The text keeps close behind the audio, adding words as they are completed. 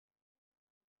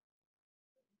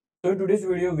So in today's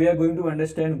video, we are going to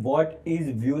understand what is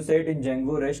ViewSet in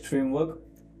Django REST framework.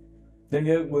 Then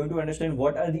we are going to understand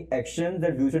what are the actions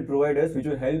that ViewSet provides us, which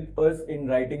will help us in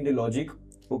writing the logic.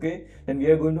 Okay. Then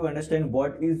we are going to understand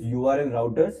what is URL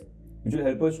routers, which will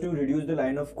help us to reduce the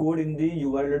line of code in the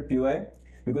URL.py,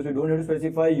 because we don't have to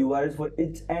specify URLs for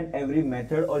each and every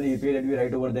method or the API that we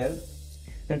write over there.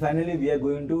 Then finally, we are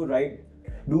going to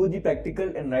do the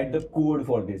practical and write the code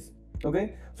for this.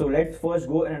 Okay, so let's first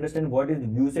go and understand what is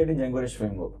ViewSet in Django REST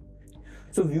framework.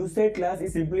 So ViewSet class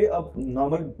is simply a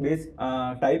normal base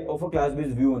type of a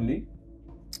class-based view only.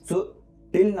 So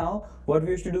till now, what we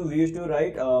used to do, we used to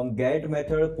write get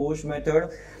method, post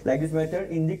method, like this method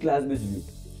in the class-based view.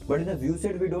 But in the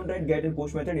ViewSet, we don't write get and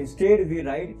post method. Instead, we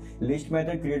write list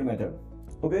method, create method.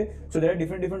 Okay, so there are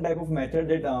different type of method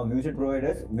that ViewSet provides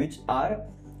us, which are,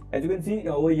 as you can see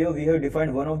over here, we have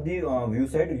defined one of the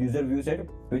ViewSet, user ViewSet,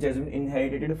 which has been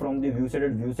inherited from the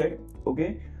ViewSet.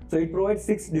 Okay, so it provides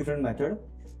 6 different methods.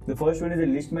 The first one is a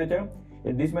list method.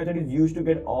 This method is used to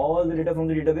get all the data from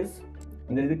the database.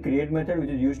 And there is a create method, which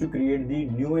is used to create the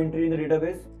new entry in the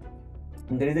database.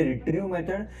 And there is a retrieve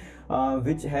method,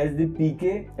 which has the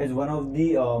PK as one of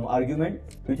the argument,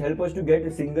 which help us to get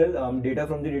a single data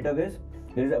from the database.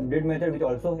 There is update method, which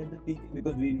also has the PK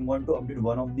because we want to update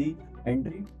one of the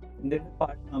entry. And then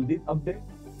part of this update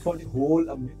for the whole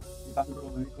update.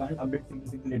 You can't update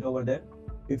single data over there.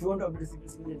 If you want to update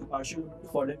single data partial,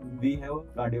 for that we have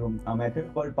a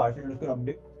method called partial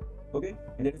update. Okay,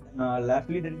 and then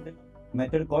lastly there is a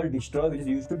method called destroy, which is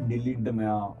used to delete the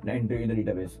entry in the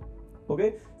database.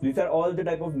 Okay, so these are all the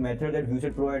type of method that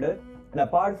ViewSet provides. And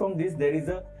apart from this, there is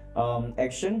a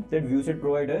action that ViewSet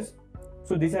provides us.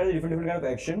 So these are the different kind of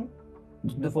action.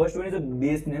 The first one is a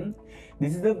base name.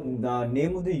 This is the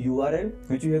name of the URL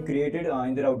which you have created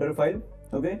in the router file.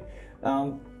 Okay,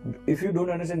 if you don't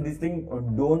understand this thing,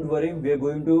 don't worry, we are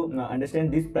going to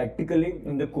understand this practically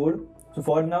in the code. So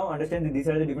for now, understand that these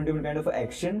are the different kind of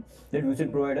action that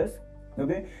ViewSet provides us.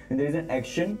 Okay, and there is an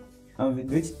action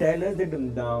which tells us that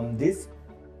this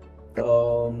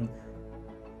call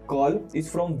is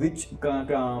from which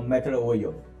method over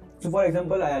here. So for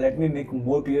example, let me make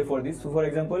more clear for this. So for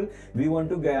example, we want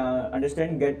to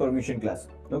understand get permission class.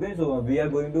 Okay, so we are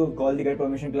going to call the get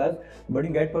permission class. But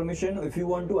in get permission, if you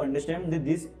want to understand that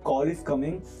this call is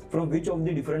coming from which of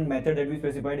the different method that we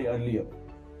specified earlier.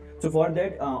 So for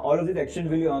that, all of these actions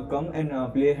will come and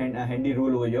play a handy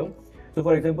role over here. So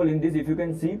for example, in this, if you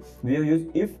can see, we have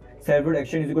used if server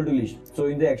action is equal to list. So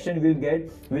in the action, we'll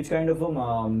get which kind of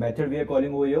a method we are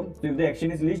calling over here. So if the action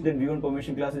is list, then v1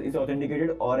 permission class is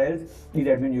authenticated, or else is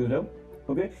admin user.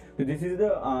 Okay, so this is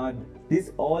the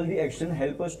all the action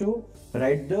help us to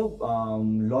write the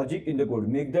logic in the code,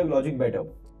 make the logic better.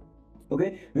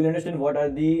 Okay, we'll understand what are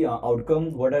the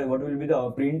outcome, what will be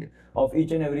the print of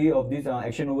each and every of these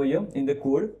action over here in the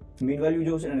code. Meanwhile, you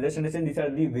just understand these are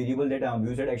the variable that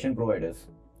ViewSet action providers.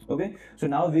 Okay, so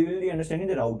now we will be understanding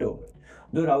the router.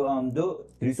 The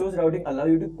resource routing allow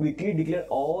you to quickly declare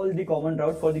all the common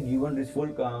route for the given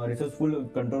resourceful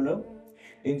controller.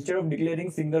 Instead of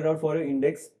declaring single route for an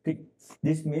index,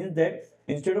 this means that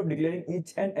instead of declaring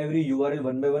each and every URL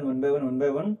one by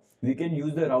one, we can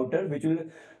use the router, which will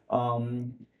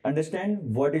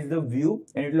understand what is the view,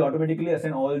 and it will automatically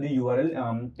assign all the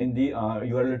URL in the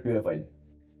URL.py file.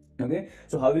 Okay,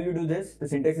 so how will you do this? The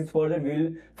syntax is for that. We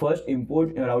will first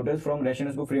import routers from REST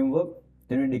framework.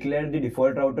 Then we declare the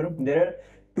default router. There are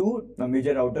two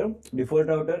major router, default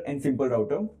router and simple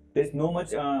router. There is no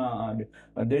much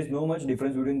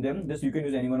difference between them. Just you can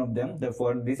use any one of them.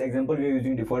 For this example, we are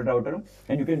using default router,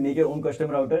 and you can make your own custom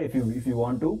router if you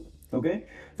want to. Okay,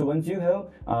 so once you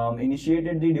have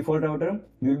initiated the default router,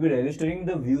 we will be registering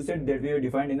the ViewSet that we have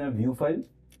defined in our view file.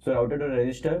 So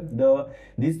router.register,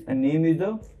 this name is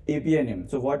the API name.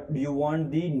 So what do you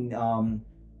want the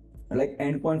like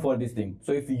endpoint for this thing?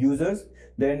 So if users,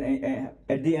 then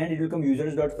at the end it will come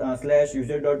user./create,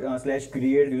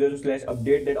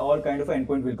 user/update, that all kind of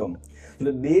endpoint will come. So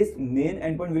the base main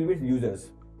endpoint will be users,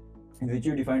 which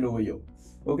you defined over here.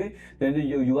 Okay, then the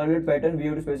URL pattern we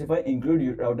have to specify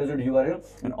include routers.url,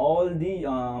 and all the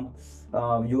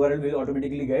URL will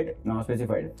automatically get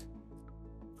specified.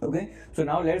 Okay, so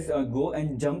now let's go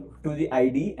and jump to the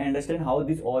ID and understand how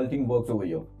this all thing works over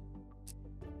here.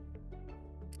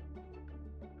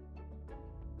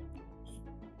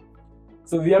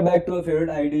 So we are back to our favorite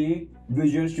IDE,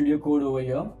 Visual Studio Code over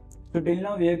here. So till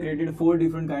now we have created 4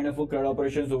 different kind of CRUD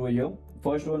operations over here.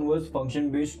 First one was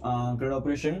function-based CRUD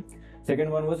operation.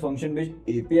 Second one was function-based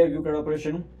API view CRUD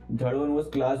operation. Third one was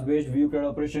class-based view CRUD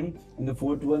operation. And the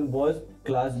fourth one was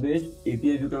class-based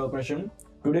API view CRUD operation.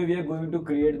 Today we are going to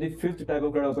create the fifth type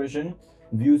of CRUD operation,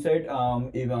 ViewSet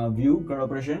view CRUD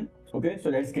operation. Okay,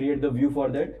 so let's create the view for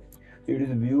that. So it is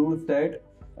ViewSet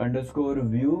underscore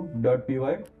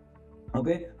view.py.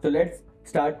 Okay, so let's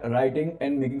start writing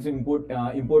and making some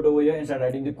import over here and start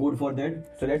writing the code for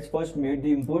that. So let's first make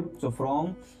the input. So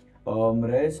from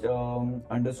rest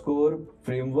underscore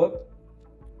framework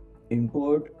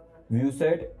import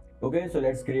ViewSet. Okay, so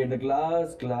let's create the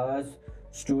class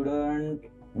student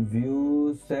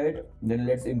ViewSet. Then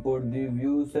let's import the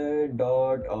ViewSet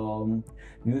dot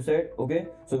ViewSet. Okay,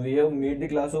 so we have made the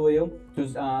class over here.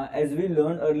 So as we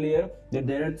learned earlier that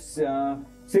there are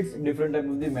 6 different types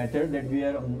of the method that we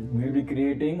will be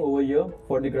creating over here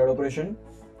for the CRUD operation.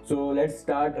 So let's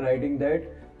start writing that.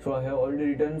 So I have already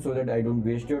written so that I don't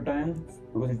waste your time,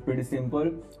 because it's pretty simple.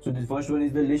 So this first one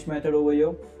is the list method over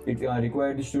here. It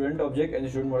requires the student object and the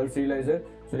student model serializer.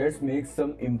 So let's make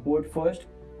some import first.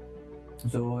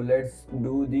 So let's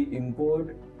do the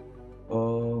import.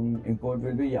 Import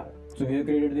will be, yeah. So we have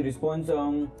created the response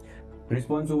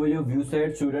over here,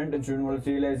 ViewSet student and student model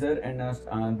serializer,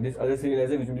 and this other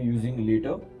serializer which we'll be using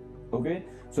later. Okay,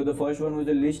 so the first one was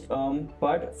the list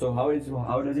part. So how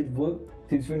does it work?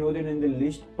 Since we know that in the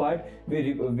list part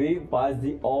we pass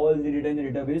all the data in the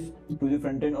database to the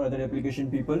front end or other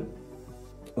application people.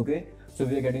 Okay, so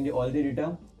we are getting all the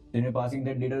data, then we're passing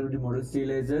that data to the model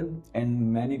serializer,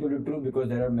 and man equal to true because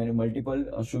there are multiple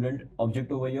student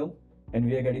object over here, and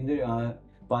we are getting the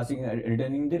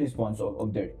returning the response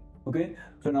of that. Okay,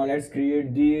 so now let's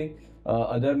create the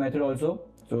other method also.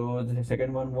 So the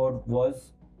second one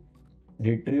was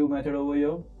retrieve method over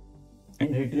here.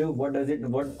 In retrieve, what does it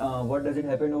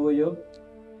happen over here?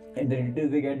 In the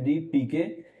retrieve we get the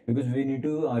pk because we need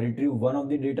to retrieve one of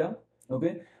the data.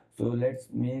 Okay, so let's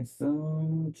make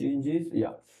some changes.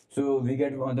 Yeah, so we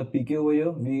get the pk over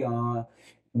here. We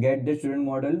get the student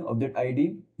model of that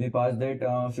id. We pass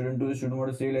that student to the student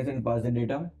model serializer and pass the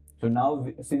data. So now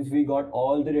since we got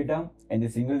all the data and the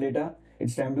single data,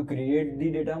 it's time to create the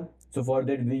data. So for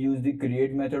that we use the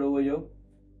create method over here.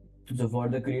 So for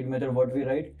the create method, what we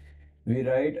write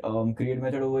create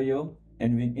method over here,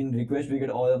 and in request we get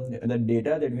all the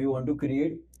data that we want to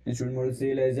create. The student model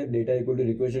serializer data equal to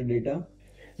requested data.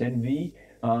 Then we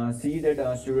see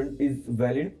that student is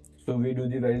valid, so we do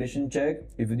the validation check.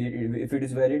 If it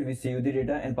is valid, we save the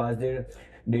data and pass the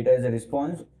data as a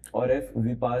response, or if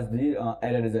we pass the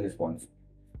error as a response.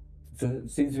 So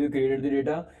since we created the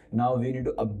data, now we need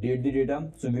to update the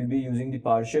data. So we'll be using the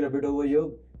partial update over here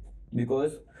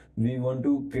because we want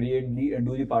to create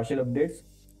do the partial updates.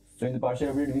 So in the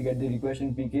partial update we get the request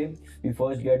in pk. We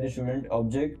first get the student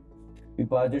object, we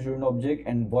pass the student object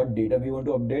and what data we want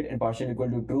to update, and partial equal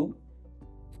to true.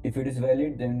 If it is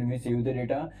valid, then we save the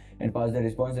data and pass the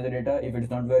response as the data. If it is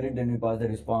not valid, then we pass the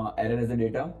error as the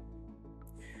data.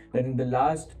 Then the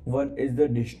last one is the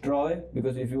destroy,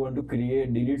 because if you want to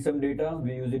delete some data,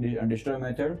 we use the destroy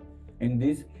method. In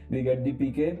this we get the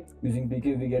pk. Using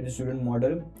pk we get the student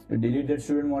model. We delete that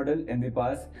student model and we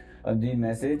pass the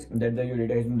message that your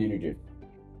data has been deleted.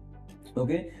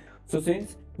 Okay, so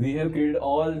since we have created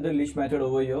all the list method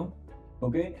over here,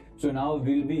 okay, so now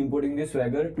we'll be importing the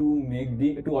Swagger to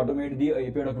automate the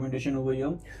API documentation over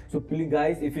here. So please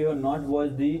guys, if you have not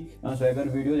watched the Swagger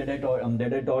video that I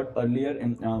taught earlier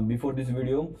before this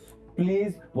video,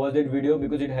 please watch that video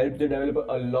because it helps the developer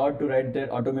a lot to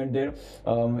automate their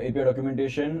API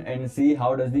documentation and see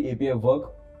how does the API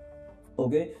work.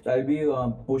 Okay, so I'll be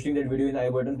posting that video in the I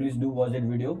button. Please do watch that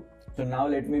video. So now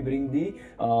let me bring the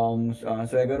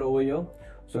Swagger over here.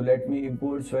 So let me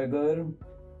import Swagger.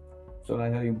 So I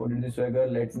have imported the Swagger.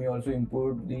 Let me also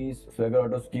import the Swagger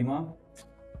auto schema.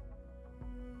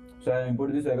 So I have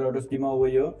imported the Swagger auto schema over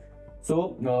here.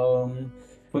 So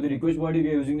for the request body, we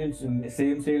are using the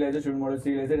same serializer, student model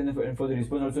serializer, and for the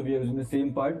response also we are using the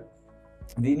same part.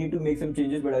 We need to make some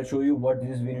changes, but I'll show you what we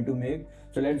need to make.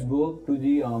 So let's go to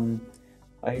the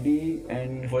ID,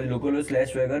 and for the localhost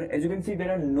 /Swagger. As you can see, there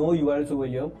are no URLs over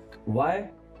here. Why?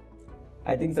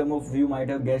 I think some of you might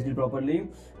have guessed it properly,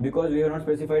 because we have not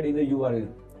specified in the URL.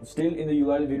 Still in the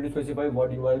URL we need to specify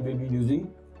what URL we'll be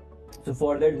using. So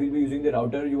for that we'll be using the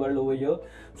router URL over here.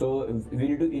 So we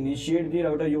need to initiate the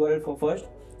router URL for first.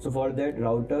 So for that,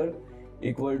 router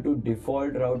equal to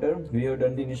default router. We have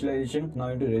done the initialization. Now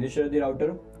we need to register the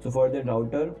router. So for that,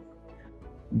 router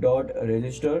dot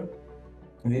register,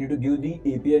 we need to give the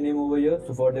API name over here.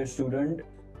 So for that, student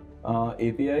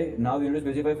API. Now we need to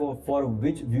specify for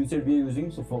which ViewSet we are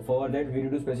using. So for that we need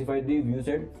to specify the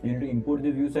ViewSet. We need to import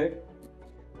the ViewSet.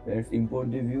 Let's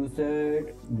import the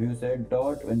ViewSet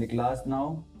dot when the class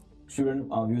now student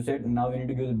ViewSet. Now we need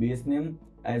to give the base name.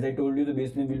 As I told you, the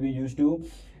base name will be used to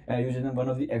using one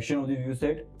of the action of the view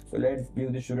set. So let's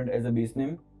give the student as a base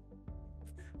name.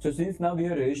 So since now we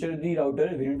have registered the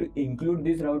router, we need to include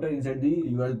this router inside the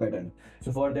URL pattern.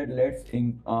 So for that, let's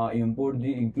import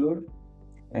the include,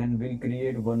 and we'll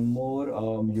create one more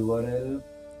URL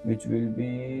which will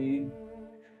be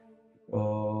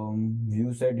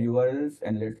ViewSet URLs,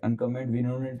 and let's uncomment. We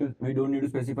don't need to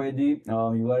specify the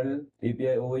URL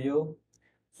API over here.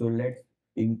 So let's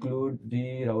include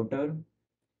the router,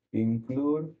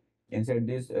 include inside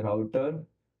this router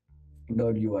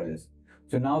dot URLs.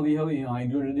 So now we have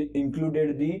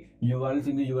included the URLs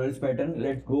in the URLs pattern.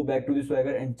 Let's go back to the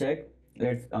Swagger and check.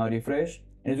 Let's refresh.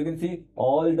 As you can see,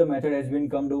 all the method has been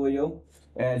come over here.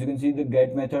 As you can see, the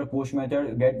get method, push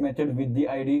method, get method with the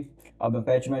ID,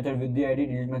 patch method with the ID,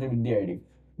 delete method with the ID.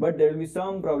 But there will be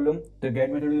some problem. The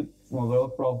get method will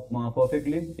work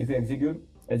perfectly if you execute.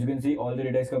 As you can see, all the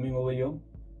data is coming over here.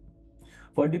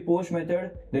 For the post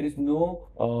method, there is no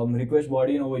request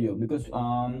body in over here because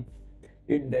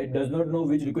it does not know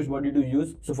which request body to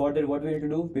use. So for that, what we need to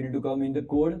do, we need to come in the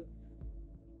code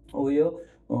over here.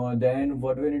 Then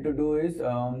what we need to do is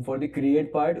for the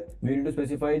create part, we need to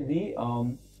specify the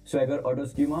Swagger auto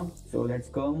schema. So let's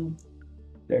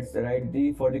write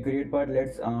the for the create part.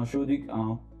 Let's show the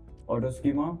auto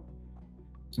schema.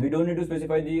 We don't need to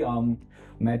specify the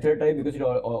method type because it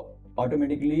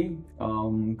automatically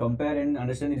compare and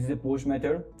understand this is a post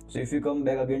method. So if you come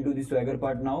back again to the Swagger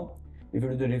part now, if you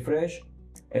do the refresh,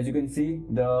 as you can see,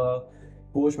 the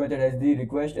post method has the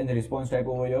request and the response type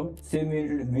over here. Same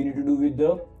we need to do with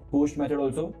the post method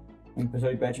also,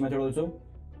 sorry, patch method also.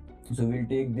 So we'll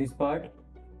take this part,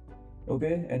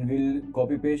 okay, and we'll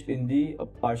copy paste in the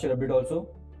partial update also.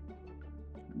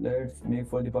 Let's make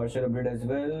for the partial update as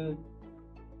well.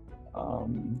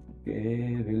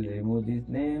 Okay, we'll remove this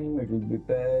name. It will be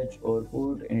patch or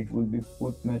put, and it will be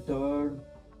put method.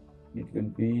 It will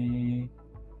be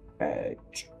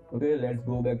patch. Okay, let's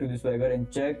go back to the Swagger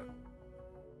and check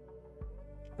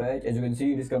patch. As you can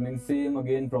see, it is coming same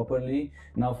again properly.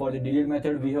 Now for the delete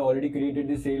method, we have already created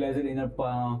the serializer in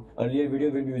our earlier video.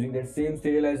 We'll be using that same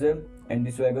serializer and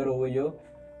the Swagger over here.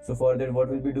 So for that, what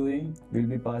we'll be doing, we'll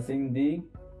be passing the,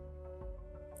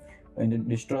 and the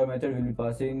destroy method will be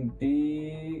passing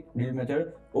the delete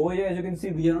method over here. As you can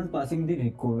see, we are not passing the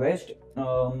request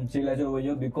serializer over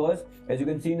here because as you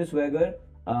can see in the Swagger,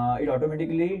 it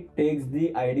automatically takes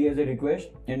the ID as a request,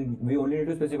 and we only need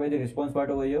to specify the response part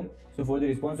over here. So for the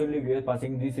response only, we are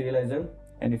passing the serializer.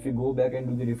 And if you go back and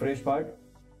do the refresh part,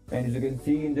 and as you can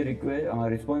see in the request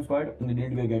response part, in the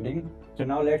delete we are getting. So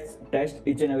now let's test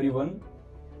each and every one.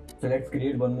 So let's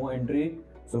create one more entry.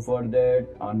 So for that,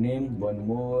 name, one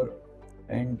more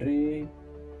entry,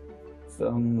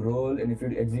 some role, and if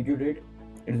you execute it,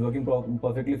 it is working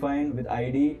perfectly fine with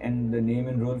ID and the name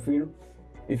and role field.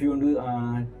 If you want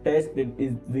to test that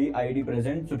is the ID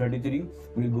present, so 33,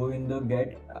 we'll go in the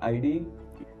get ID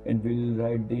and we'll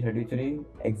write the 33,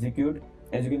 execute.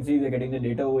 As you can see, we're getting the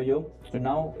data over here. So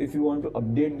now if you want to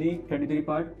update the 33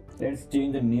 part, let's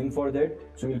change the name for that.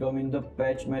 So we'll come in the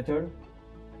patch method.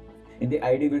 In the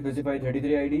ID, we'll specify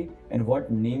 33 ID, and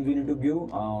what name we need to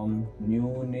give,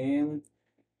 new name,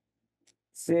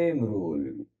 same role,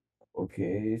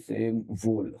 okay, same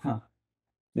role,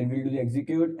 Then we'll do the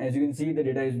execute. As you can see, the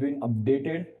data has been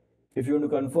updated. If you want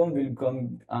to confirm, we'll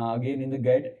come again in the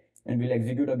get and we'll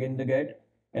execute again the get.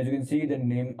 As you can see, the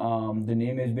name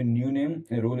has been new name,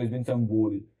 the role has been some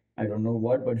role. I don't know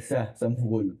what, but some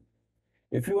role.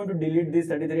 If you want to delete this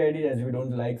 33 ID, as we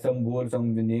don't like some role,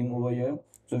 some name over here,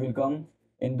 so we'll come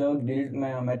in the delete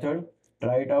method,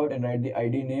 try it out and write the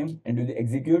ID name and do the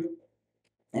execute.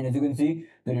 And as you can see,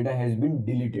 the data has been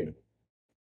deleted.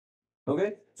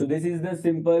 Okay, so this is the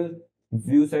simple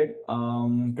ViewSet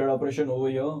CRUD operation over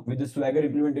here with the Swagger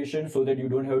implementation, so that you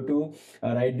don't have to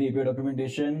write the API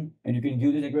documentation, and you can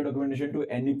give this API documentation to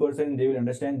any person. They will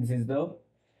understand this is the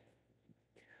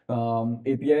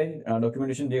API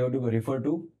documentation they have to refer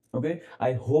to. Okay,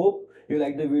 I hope you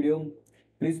like the video.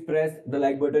 Please press the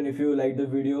like button if you like the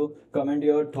video. Comment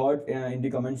your thought in the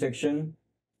comment section.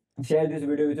 Share this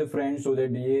video with your friends so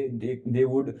that they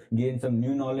would gain some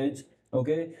new knowledge.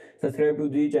 Okay, subscribe to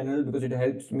the channel because it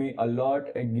helps me a lot.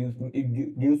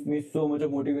 It gives me so much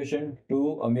of motivation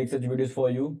to make such videos for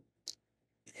you.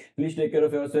 Please take care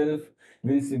of yourself.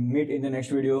 We'll meet in the next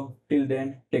video. Till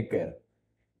then, take care.